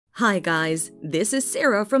Hi guys, this is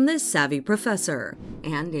Sarah from The Savvy Professor,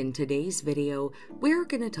 and in today's video, we're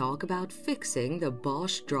going to talk about fixing the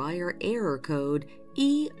Bosch dryer error code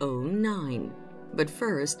E09. But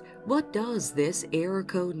first, what does this error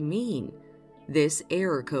code mean? This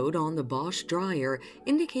error code on the Bosch dryer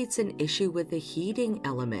indicates an issue with the heating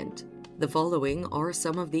element. The following are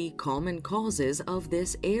some of the common causes of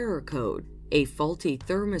this error code: a faulty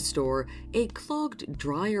thermistor, a clogged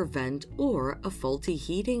dryer vent, or a faulty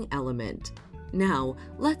heating element. Now,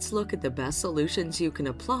 let's look at the best solutions you can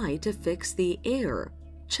apply to fix the error.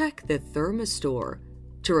 Check the thermistor.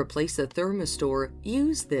 To replace the thermistor,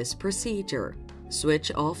 use this procedure.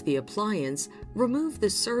 Switch off the appliance, remove the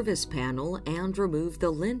service panel, and remove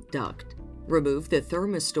the lint duct. Remove the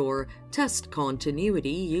thermistor, test continuity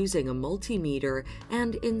using a multimeter,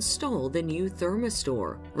 and install the new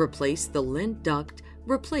thermistor. Replace the lint duct,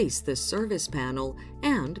 replace the service panel,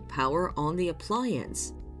 and power on the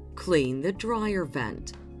appliance. Clean the dryer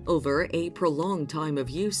vent. Over a prolonged time of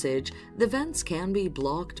usage, the vents can be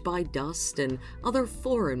blocked by dust and other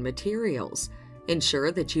foreign materials.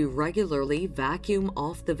 Ensure that you regularly vacuum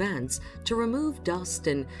off the vents to remove dust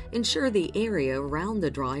and ensure the area around the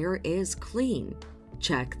dryer is clean.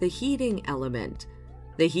 Check the heating element.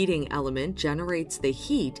 The heating element generates the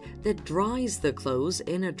heat that dries the clothes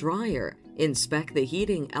in a dryer. Inspect the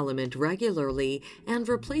heating element regularly and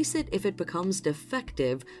replace it if it becomes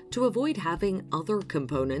defective to avoid having other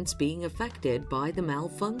components being affected by the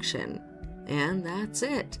malfunction. And that's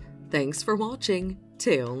it. Thanks for watching.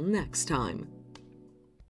 Till next time.